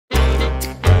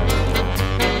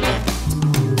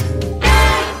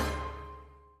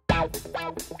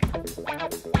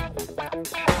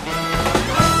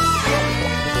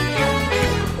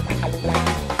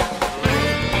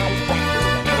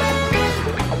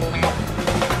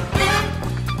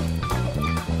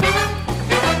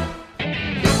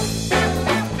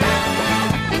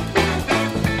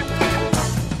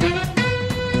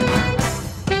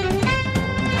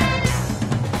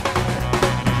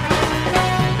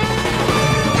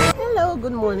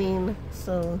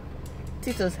So,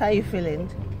 Titus, how are you feeling?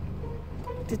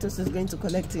 Titus is going to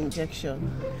collect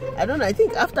injection. I don't know, I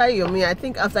think after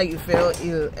after you fell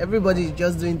ill, everybody is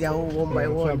just doing their own one by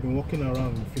one. So I've been walking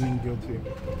around feeling guilty.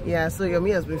 Yeah, so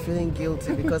Yomi has been feeling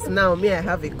guilty because now me, I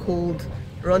have a cold,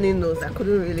 running nose. I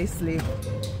couldn't really sleep.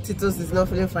 Titus is not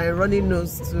feeling fine, running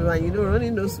nose too, and you know,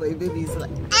 running nose for a baby is like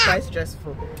quite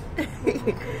stressful.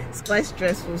 It's quite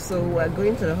stressful, so we're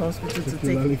going to the hospital to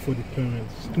take for the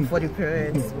parents. For the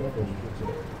parents.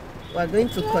 We're going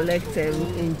to collect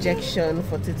injection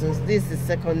for Titus. This is the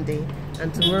second day,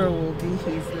 and tomorrow will be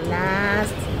his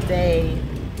last day,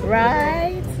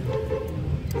 right?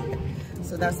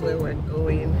 So that's where we're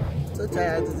going. So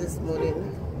tired this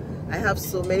morning. I have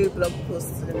so many blog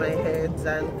posts in my head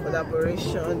and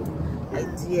collaboration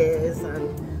ideas,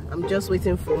 and I'm just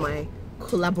waiting for my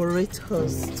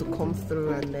collaborators to come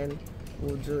through, and then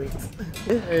we'll do it.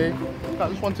 Hey, I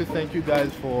just want to thank you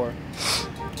guys for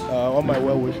all my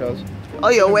well wishers. Oh,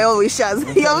 your well wishers.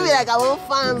 You're like our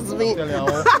fans, me.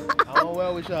 Our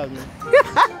well wishers, man.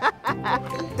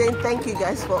 Thank you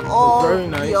guys for all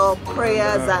your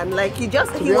prayers, and like he was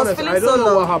feeling so low. I don't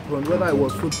know what happened, whether it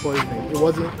was food poisoning. It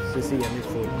wasn't Sisi and his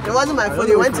food. It wasn't my food.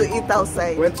 He went to eat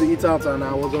outside. Went to eat out, and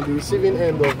I was on the receiving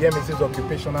end of Yemi's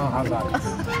occupational hazard.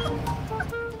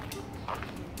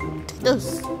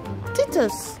 Titus,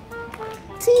 Titus,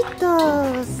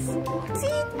 Titus,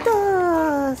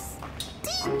 Titus,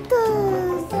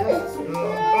 Titus.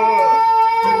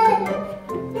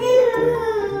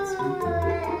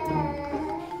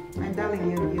 My darling,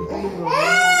 you're doing wrong.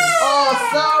 Oh,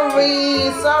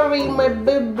 sorry, my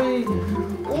baby.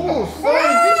 Oh,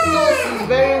 sorry, this nose is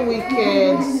very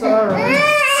wicked. Sorry.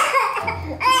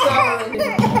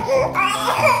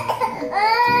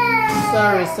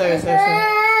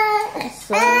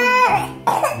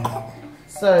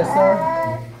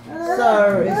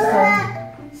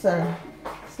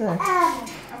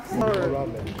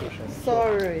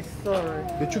 Sorry.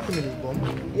 They took him in his bum?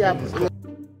 Yeah.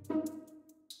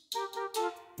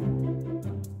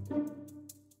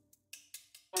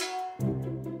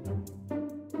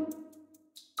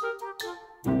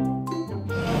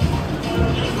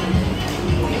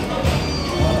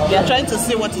 You're trying to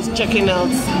see what he's checking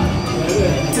out.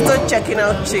 Tito checking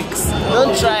out chicks.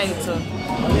 Don't try it.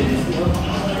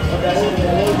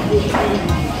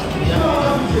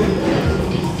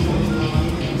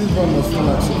 This one was full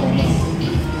of Superman.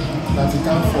 That he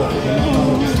can't fall.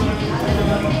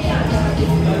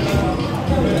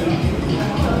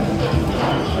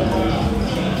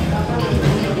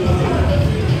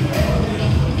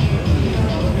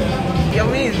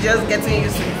 Yomi is just getting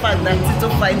used to the fact that Tito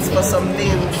fights for some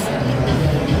things.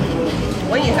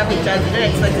 When you have a child, you don't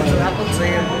expect it to happen to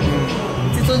you.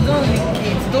 Tito,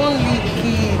 don't lick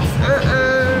it.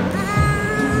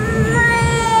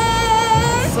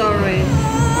 Sorry.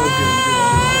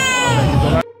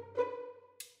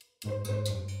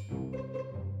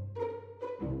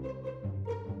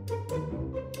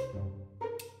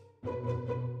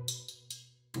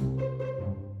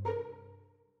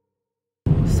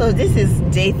 So this is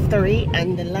day 3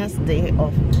 and the last day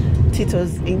of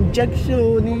Tito's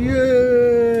injection.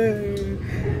 Yay!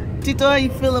 Tito, how you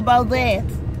feel about that?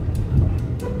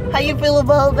 How you feel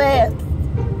about that?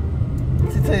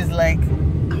 Tito is like,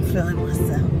 I'm feeling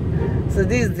myself. So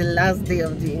this is the last day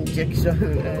of the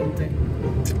injection, and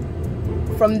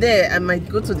from there I might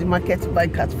go to the market to buy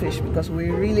catfish because we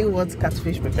really want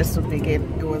catfish pepper soup again.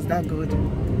 It was that good.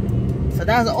 So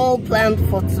that's all planned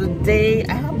for today.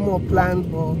 I have more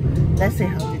planned, but let's see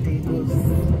how the day goes.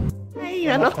 Hey,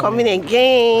 you're not coming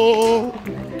again.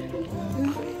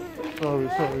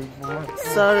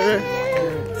 Sorry.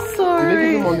 You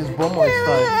leave him on his bum or his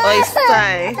thigh? Or his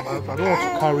thigh. I don't want to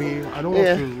carry. I don't want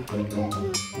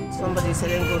to. Somebody said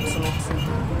go to me.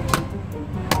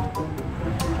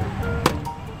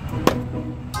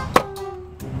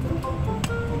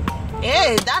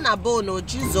 Hey, that na bone, oh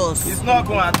Jesus. It's not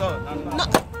going at all. No,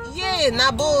 yeah,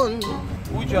 na bone.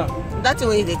 Which one? That's the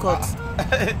way they cut.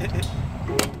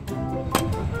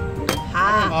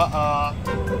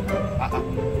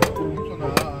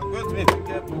 Go to me, be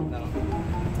careful now.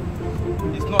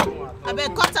 It's not going at all. I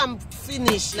bet cut and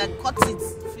finish, like cut it,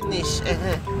 finish.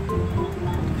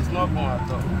 It's not going at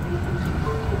all.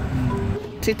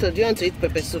 Tito, do you want to eat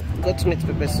pepper soup? Goat meat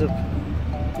pepper soup.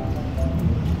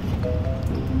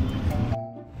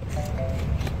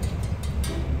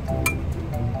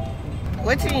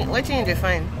 What you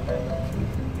define?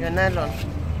 Your nylon.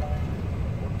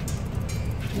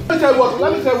 Let me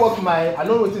tell you what my, I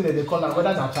don't know what they call them,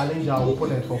 whether they challenge our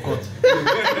opponent for court.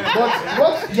 But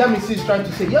what Yamisi is trying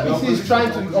to say, Yamisi is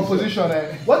trying to, opposition,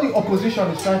 what the opposition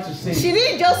is trying to say. She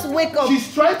didn't just wake up.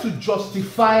 She's trying to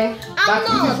justify that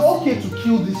it is okay to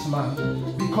kill this man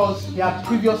because he had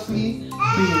previously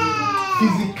been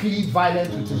physically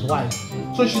violent with his wife.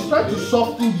 So she's trying to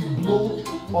soften the blow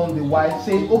on the wife,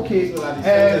 saying, okay,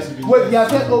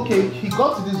 okay, he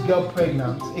got this girl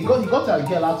pregnant. He got a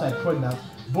girl outside pregnant,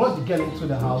 brought the girl into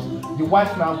the house. The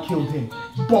wife now killed him,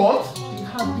 but he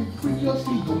had been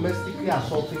previously domestically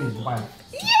assaulting his wife.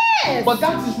 Yes! But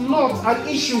that is not an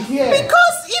issue here.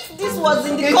 Because if this was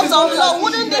in the court of law,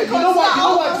 wouldn't they consider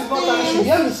all it's not an issue?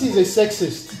 Yemisi is a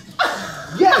sexist.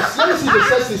 Yes, Yemisi is a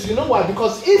sexist. You know why?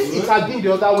 Because if it had been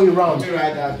the other way around. Let me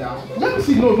write that down.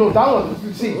 Yemisi, no, that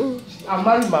one. See, I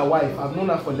married my wife. I've known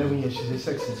her for 11 years. She's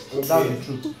a sexist. Okay. That's the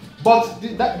truth. But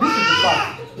this is the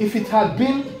fact. If it had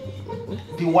been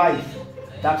the wife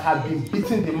that had been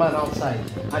beating the man outside,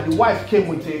 and the wife came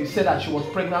with said that she was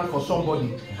pregnant for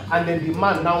somebody, and then the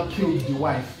man now killed the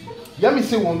wife,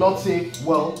 Yemisi will not say,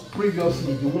 well,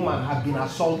 previously the woman had been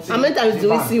assaulted. How many times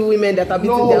do we see women that are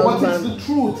beating their husband? No, but it's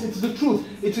the truth. It's the truth.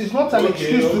 It is not an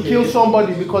excuse to kill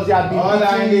somebody because they had been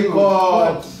beating you.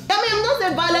 I'm not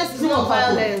saying violence is not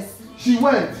violence. She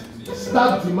went,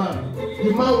 stabbed the man.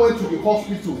 The man went to the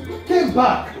hospital, came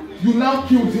back. You now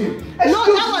killed him. Where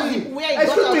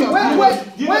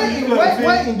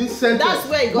in this sentence,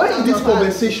 where in this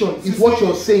conversation is what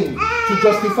you're saying to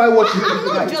justify what you did? I'm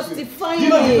not justifying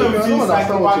it. I don't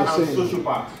understand what you're saying.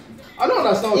 I don't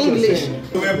understand what you're saying.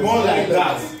 We were born like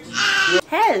that.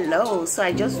 Hello, so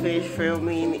I just finished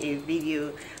filming a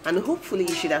video and hopefully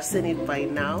you should have seen it by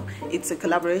now. It's a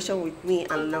collaboration with me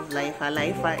and Love Lifer.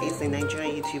 Lifer is a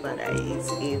Nigerian YouTuber that is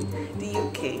in the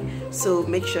UK. So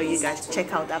make sure you guys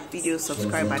check out that video,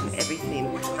 subscribe and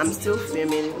everything. I'm still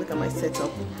filming. Look at my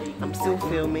setup. I'm still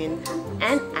filming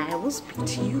and I will speak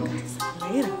to you guys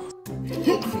later.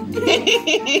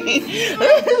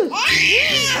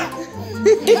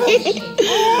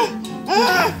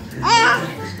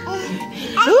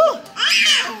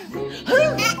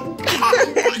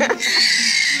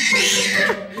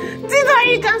 Tito,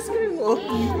 you can scream.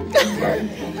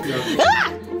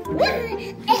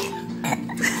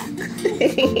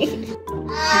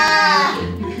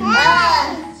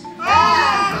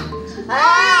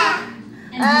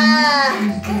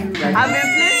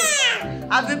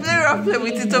 I've been playing rough play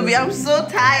with Tito. I'm so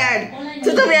tired.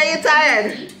 Tito, are you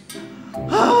tired?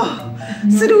 Oh,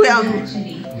 see the way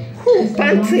I'm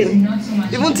panting.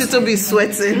 Even Tito be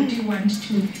sweating.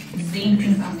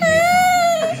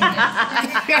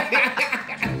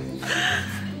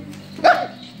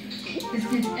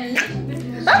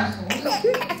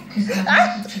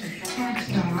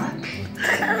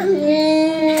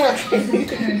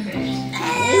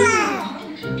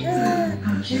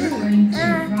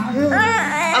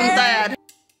 I'm tired.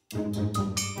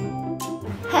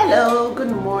 Hello,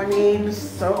 good morning.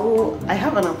 So I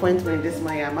have an appointment this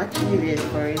morning. I'm actually late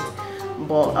for it,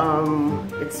 but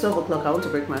it's 12 o'clock. I want to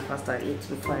break my fast at 8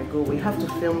 before I go. We have to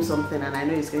film something and I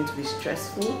know it's going to be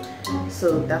stressful,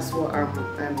 so that's what I'm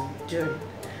doing.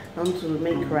 I want to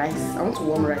make rice. I want to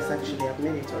warm rice actually. I've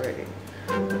made it already.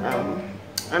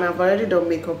 And I've already done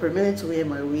makeup. Remaining to wear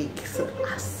my wig, so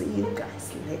I'll see you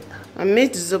guys later. I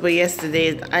made zobo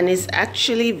yesterday and it's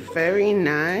actually very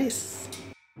nice.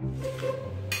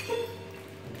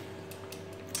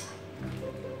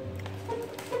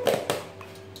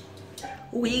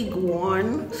 Wig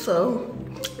worn, so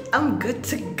I'm good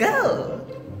to go.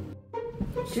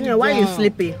 Junior, why are you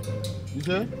sleepy? You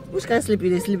say? Which kind of sleep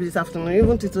they sleep this afternoon?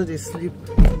 Even Tito they sleep.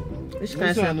 Which kind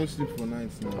of sleep? I don't sleep for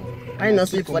nights now. I not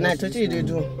sleep for night. What do you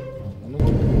do?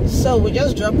 So we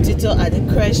just dropped Tito at the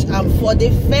crash, and for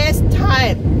the first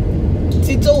time,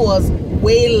 Tito was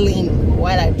wailing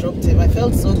while I dropped him. I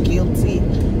felt so guilty.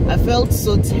 I felt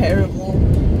so terrible.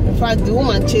 In fact, the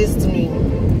woman chased me.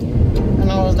 And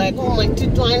I was like, oh my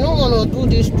Tito, I don't want to do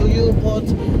this to you, but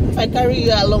if I carry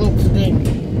you along today,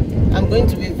 I'm going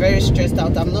to be very stressed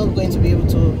out. I'm not going to be able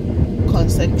to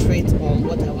concentrate on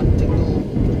what I want to do.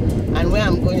 And where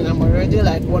I'm going, I'm already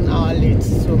like 1 hour late.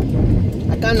 So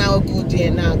I can't now go there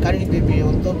now and carry baby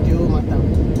on top the whole matter.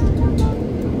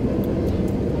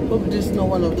 Hope this is not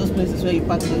one of those places where you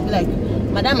park. You'll be like,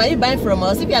 madam, are you buying from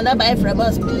us? If you are not buying from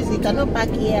us, please, you cannot park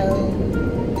here.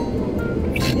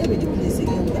 Maybe the place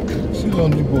again. See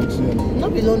laundry box, yeah.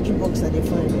 Not the laundry box that they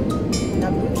find.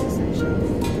 That brings essentials.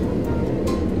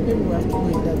 Maybe we have to go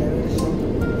in that direction.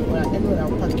 Well, anyway,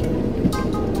 I'll pack it.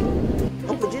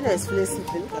 Uncle Gina is feeling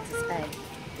sleepy. Look at his eye.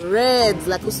 Red,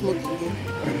 like who's smoking again.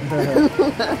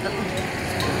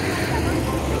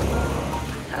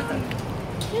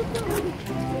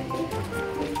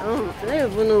 I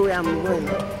don't even know where I'm going.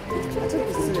 I think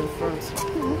it's still in front.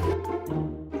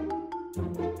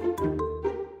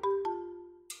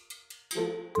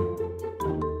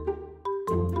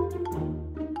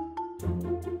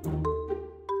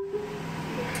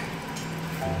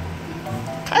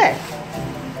 Hey,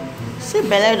 see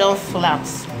Belle don't flat.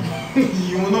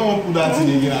 You will not put that in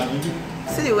again.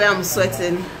 See the way I'm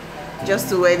sweating just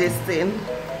to wear this thing.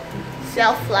 See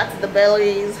how flat the belly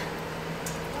is.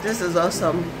 This is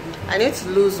awesome. I need to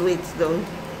lose weight though.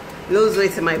 Lose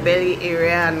weight in my belly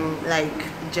area and like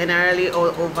generally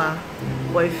all over.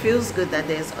 But it feels good that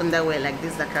there's underwear like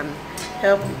this that can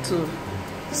help to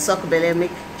suck belly,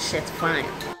 make shirt fine.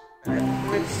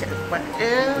 Make shirt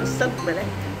fine. Suck belly,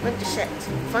 make the shirt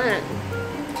fine.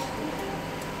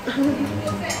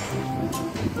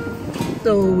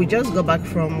 So we just got back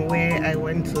from where I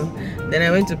went to. Then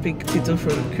I went to pick Tito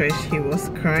from the creche. He was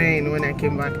crying when I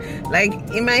came back. Like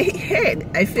in my head,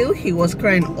 I feel he was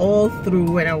crying all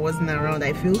through when I wasn't around.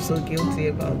 I feel so guilty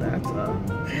about that.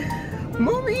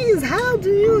 Mommies, how do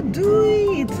you do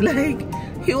it? Like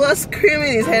he was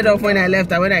screaming his head off when I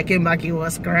left, and when I came back, he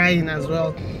was crying as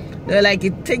well. They're like,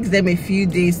 it takes them a few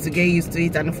days to get used to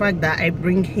it, and the fact that I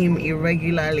bring him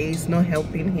irregularly is not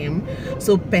helping him.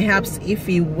 So perhaps if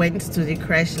he went to the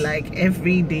creche like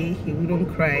every day, he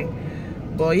wouldn't cry.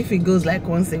 But if he goes like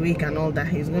once a week and all that,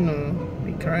 he's gonna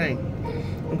be crying.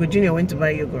 Uncle Junior went to buy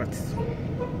yogurt.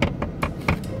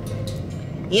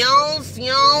 Yos,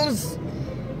 yos.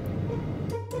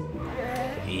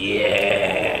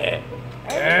 Yeah.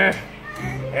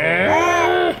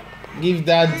 Give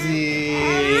daddy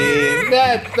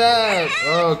better.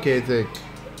 Okay, take.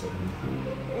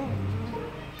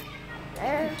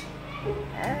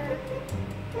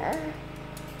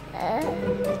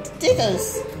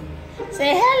 Titos,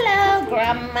 say hello,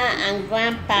 Grandma and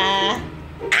Grandpa.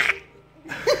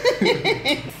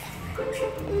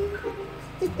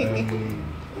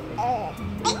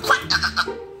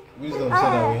 Wisdom said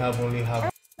that we have only half.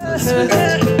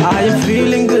 I am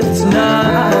feeling good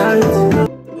tonight.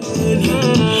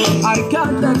 I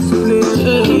can't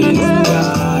explain.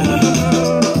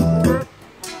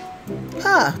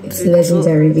 It's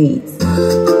legendary beats.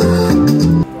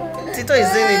 Tito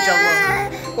is in the jungle.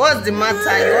 What's the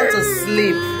matter? You want to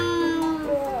sleep?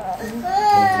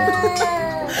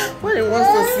 When he wants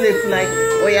to sleep, like,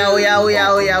 oh yeah, oh yeah, oh yeah,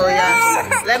 oh yeah, oh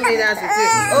yeah. Let me dance with you.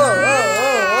 Oh.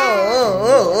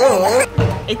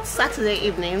 It's Saturday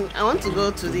evening. I want to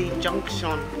go to the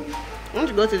junction. I want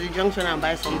to go to the junction and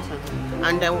buy something.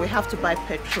 And then we have to buy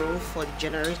petrol for the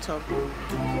generator.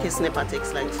 His NEPA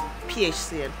takes like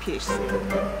PHC and PHC.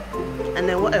 And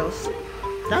then what else?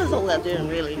 That's all we're doing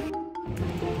really.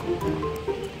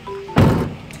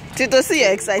 Tito, see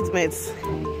your excitement.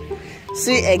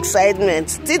 See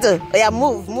excitement. Tito, oh yeah,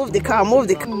 move the car, move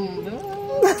the car.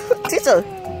 Tito,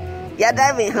 you're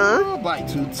driving, huh? Bye,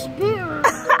 toots.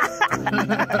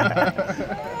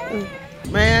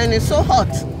 Man, it's so hot.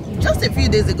 Just a few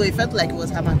days ago, it felt like it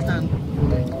was Hamatan.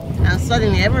 And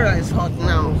suddenly, everywhere is hot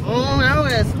now.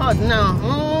 Everywhere is hot now.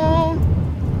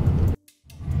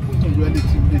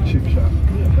 Relatively cheap, sharp.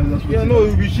 Yeah, no, it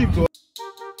will be cheap to.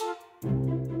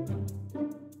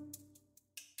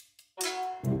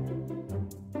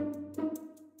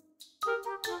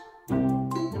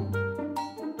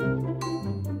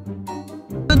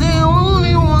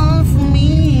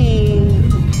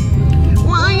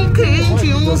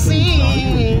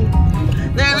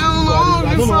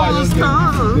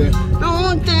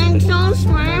 Don't think so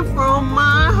straight from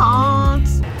my heart.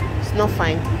 It's not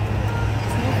fine.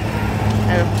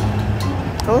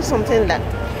 I want something that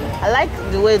I like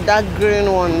the way that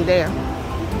green one there.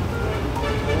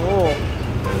 Oh,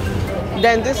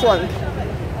 then this one.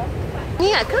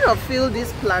 Yeah, I kind of feel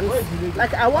these plants.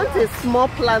 Like I want a small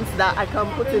plant that I can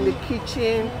put in the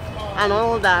kitchen and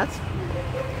all that.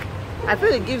 I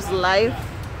feel it gives life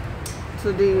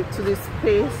to the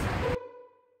space.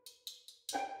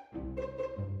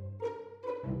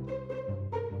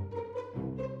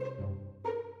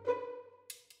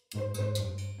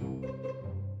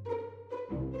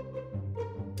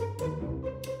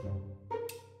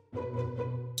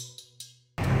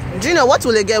 Do you know what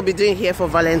will a girl be doing here for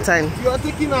Valentine? You are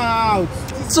taking her out.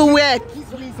 To where?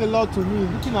 This means a lot to me.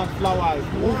 Looking at flowers.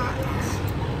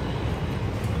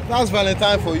 That's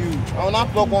Valentine for you. I will not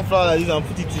pluck one flower like this and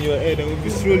put it in your head and we'll be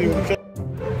strolling.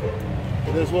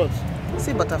 There's what?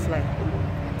 See butterfly.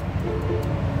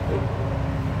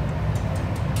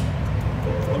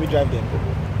 Let me drive them.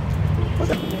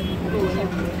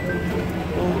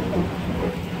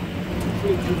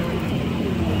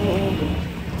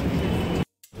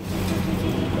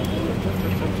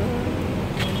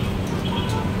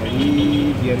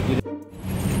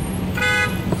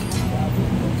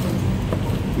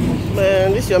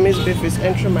 Man, this yummy beef is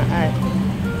entering my eye.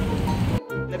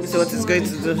 Let me see what it's going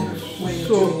to do.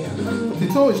 So,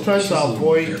 Tito is trying to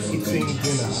avoid eating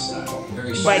dinner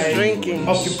By drinking.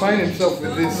 occupying himself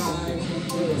with this.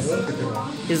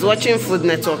 He's watching Food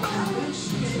Network.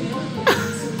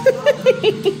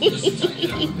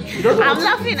 I'm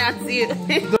laughing at you.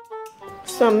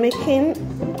 So I'm making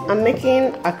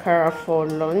akara for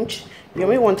lunch.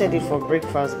 Yomi wanted it for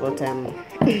breakfast, but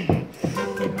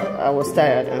I was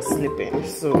tired and sleeping,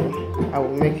 so I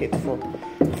will make it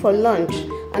for lunch.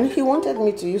 And he wanted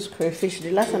me to use crayfish.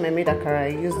 The last time I made akara, I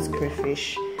used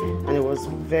crayfish, and it was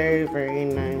very, very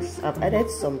nice. I've added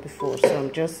some before, so I'm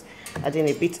just adding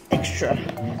a bit extra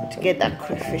to get that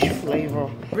crayfish flavor.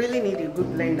 Really need a good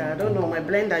blender. I don't know, my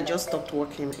blender just stopped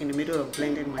working in the middle of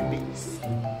blending my beans.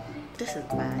 This is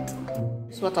bad.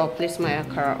 This is what I'll place my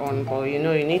akara on, but you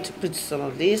know, you need to put some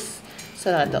of this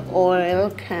so that the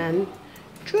oil can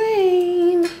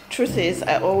drain. Truth is,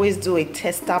 I always do a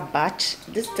tester batch.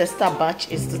 This tester batch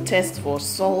is to test for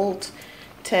salt,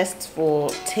 test for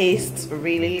taste,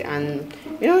 really, and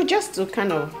you know, just to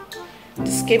kind of the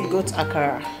scapegoat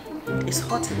akara. It's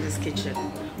hot in this kitchen,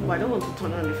 but I don't want to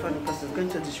turn on the fan because it's going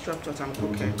to disrupt what I'm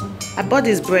cooking. I bought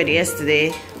this bread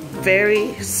yesterday,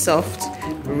 very soft,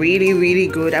 really, really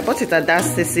good. I bought it at that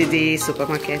Sisi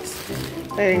supermarket.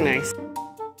 Very nice.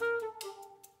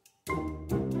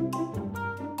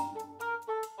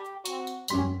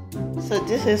 So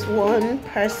this is one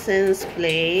person's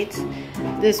plate.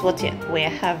 This is what we're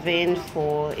having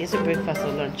for, is it breakfast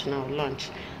or lunch now? Lunch.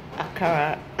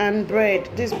 Akara and bread.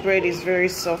 This bread is very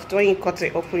soft. When you cut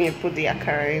it open, you put the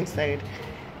akara inside.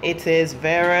 It is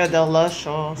very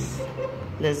delicious.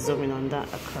 Let's zoom in on that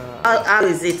akara. How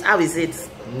is it? How is it?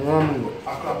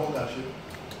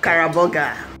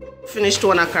 Karaboga. Finished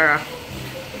one akara.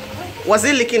 Was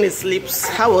he licking his lips?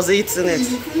 How was he eating it?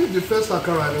 He finished the first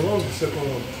akara and what was the second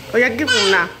one? Oh, yeah, give him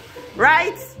now.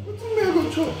 Right?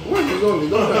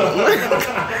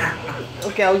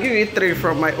 Okay, I'll give you 3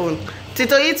 from my own.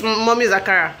 Tito eats mommy's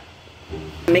akara.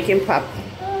 Making pap.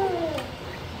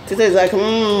 Tito is like,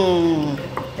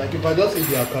 Like if I just eat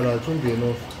the akara, it won't be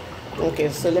enough. Okay,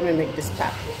 so let me make this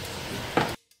pap.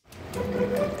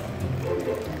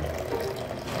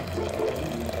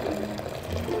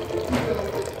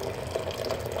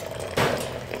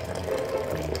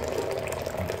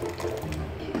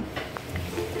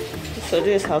 So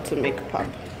this is how to make pap.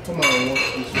 Come on and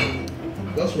watch this one.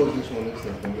 Just watch this one next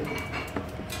time.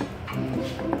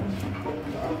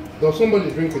 Does somebody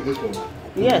drink with this one?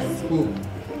 Yes. Who?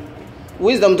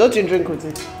 Wisdom, don't you drink with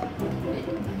it?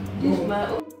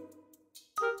 No.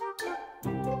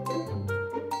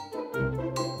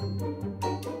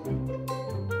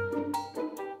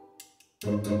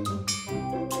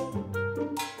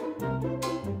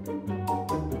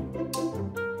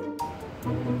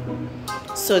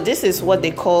 So this is what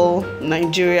they call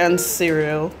Nigerian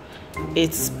cereal.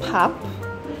 It's pap,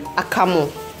 akamu.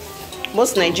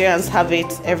 Most Nigerians have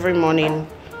it every morning.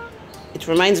 It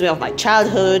reminds me of my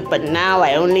childhood, but now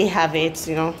I only have it,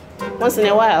 you know, once in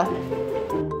a while.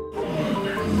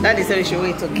 Daddy said we should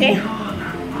wait, okay?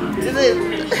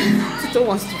 Tito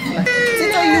wants to fly.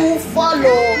 Tito, you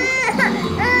follow.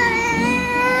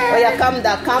 Oh yeah, calm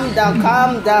down, calm down,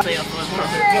 calm down.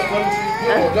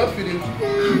 No, just feed him.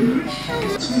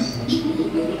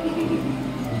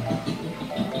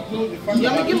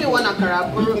 Yummy, give me one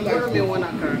akara. Borrow me one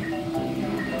akara.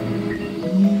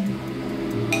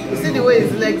 You see the way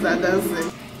his legs are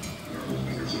dancing.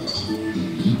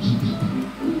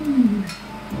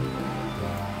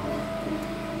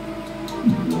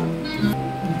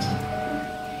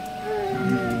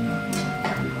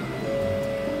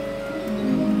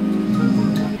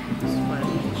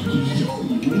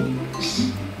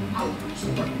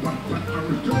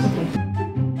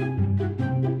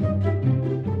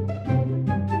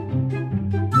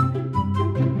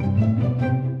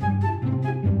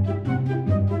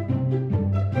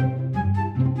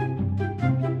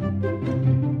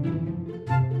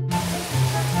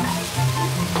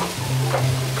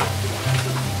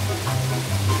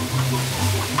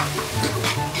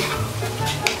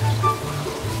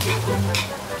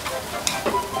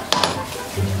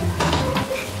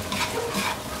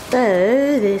 So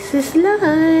this is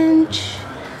lunch.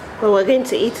 But we're going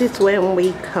to eat it when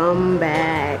we come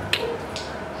back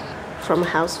from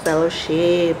house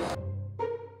fellowship.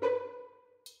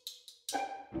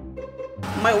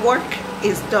 My work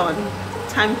is done.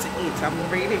 Time to eat.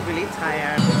 I'm really, really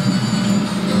tired.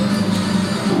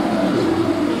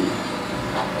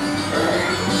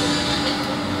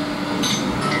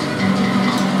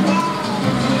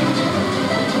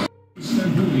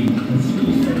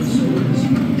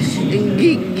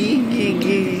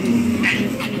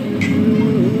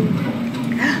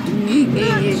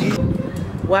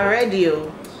 We're ready.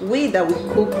 We that we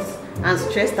cooked and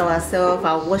stressed ourselves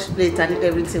and washed plates and did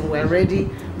everything, we're ready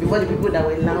before the people that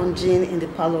were lounging in the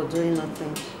parlor doing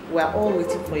nothing. We're all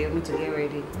waiting for Yomi to get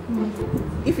ready.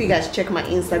 If you guys check my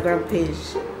Instagram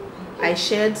page, I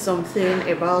shared something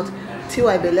about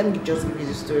T.Y. Belle. Let me just give you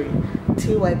the story.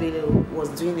 T.Y. Belle was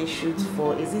doing a shoot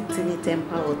for, is it Tiny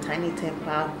Temper or Tiny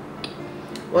Temper?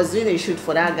 Was doing a shoot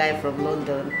for that guy from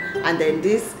London, and then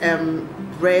this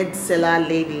bread seller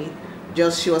lady,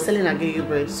 she was selling agege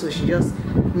bread, so she just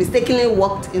mistakenly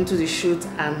walked into the shoot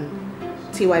and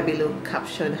T.Y. Belle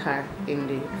captured her in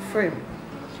the frame.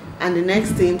 And the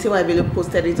next thing, T.Y. Belle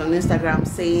posted it on Instagram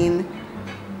saying,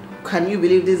 can you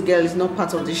believe this girl is not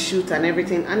part of the shoot and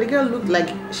everything? And the girl looked like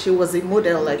she was a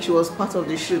model, like she was part of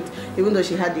the shoot, even though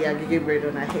she had the agege bread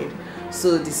on her head.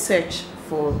 So the search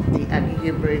for the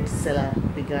agege bread seller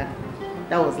began.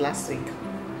 That was last week.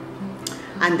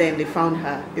 And then they found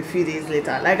her a few days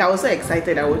later. Like, I was so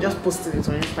excited, I was just posting it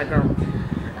on Instagram.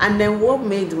 And then what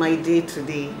made my day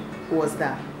today was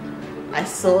that I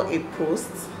saw a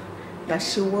post that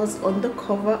she was on the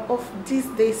cover of This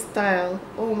Day Style.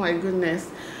 Oh my goodness.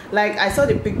 Like, I saw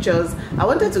the pictures. I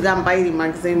wanted to go and buy the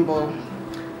magazine, but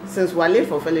since we're late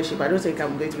for fellowship, I don't think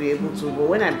I'm going to be able to. But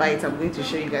when I buy it, I'm going to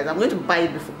show you guys. I'm going to buy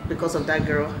it because of that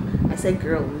girl. I said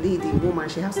girl, lady, woman.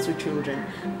 She has 2 children,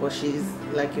 but she's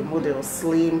like a model,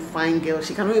 slim, fine girl.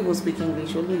 She cannot even speak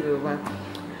English, only Yoruba.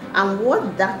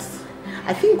 And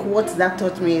I think what that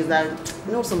taught me is that,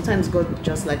 you know, sometimes God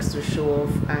just likes to show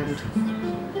off, and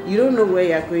you don't know where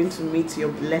you're going to meet your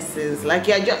blessings. Like,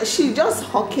 she just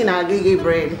hawking her agege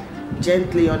bread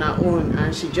gently on her own,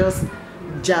 and she just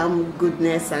jam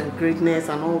goodness and greatness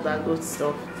and all that good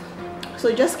stuff.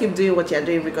 So just keep doing what you're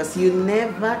doing, because you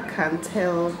never can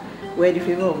tell where the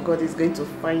favor of God is going to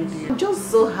find you. I'm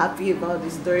just so happy about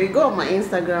this story. Go on my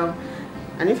Instagram,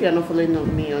 and if you're not following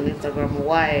me on Instagram,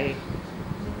 why?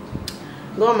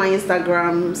 Go on my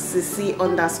Instagram,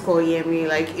 Sisi_Yemi.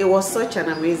 Like, it was such an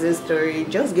amazing story. It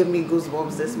just gave me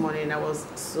goosebumps this morning. I was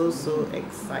so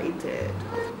excited.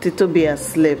 Tito B has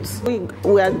slept.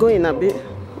 We are going a bit.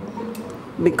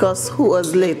 Because who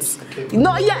was late?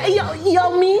 No,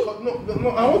 you're me. No,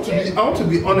 I want to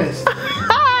be honest.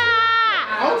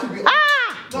 I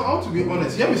want to be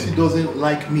honest. Yemisi doesn't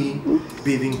like me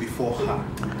bathing before her.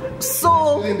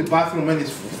 So in the bathroom when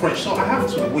it's fresh, so I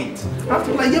have to wait. I have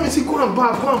to be like, Yemisi, go and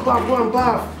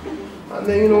bath. And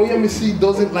then, you know, Yemisi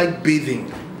doesn't like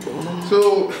bathing.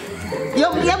 So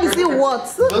Yemisi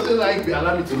what? Doesn't like me.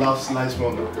 Allow me to laugh slice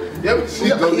more. Yemisi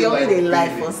doesn't like bathing.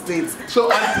 Life for states. So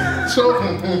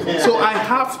I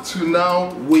have to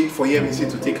now wait for Yemisi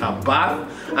to take her bath,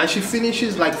 and she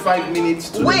finishes like 5 minutes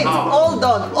to wait, the hour. Hold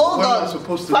on.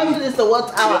 Supposed to 5 minutes to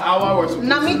what hour? The hour was supposed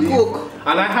to leave. Cook.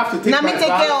 And I have to take my take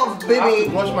bath. care of baby. I have to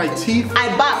brush my teeth. I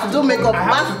bath, do makeup, I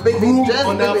have bath to baby, groom dress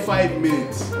under baby. 5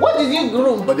 minutes. What did you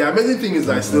groom? But the amazing thing is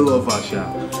I still love her, Sha.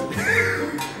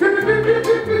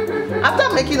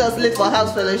 After making us late for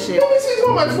house fellowship. No, this is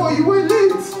not my fault. You were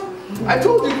late. I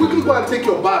told you quickly go and take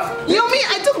your bath. You mean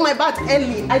I took my bath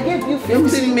early? I gave you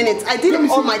 15 minutes. I did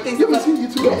all my things. Let me see. You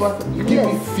took your bath. You gave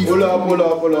me 15. Pull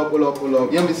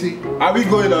up. Let me see. Are we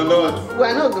going or not?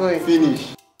 We're not going.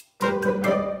 Finish.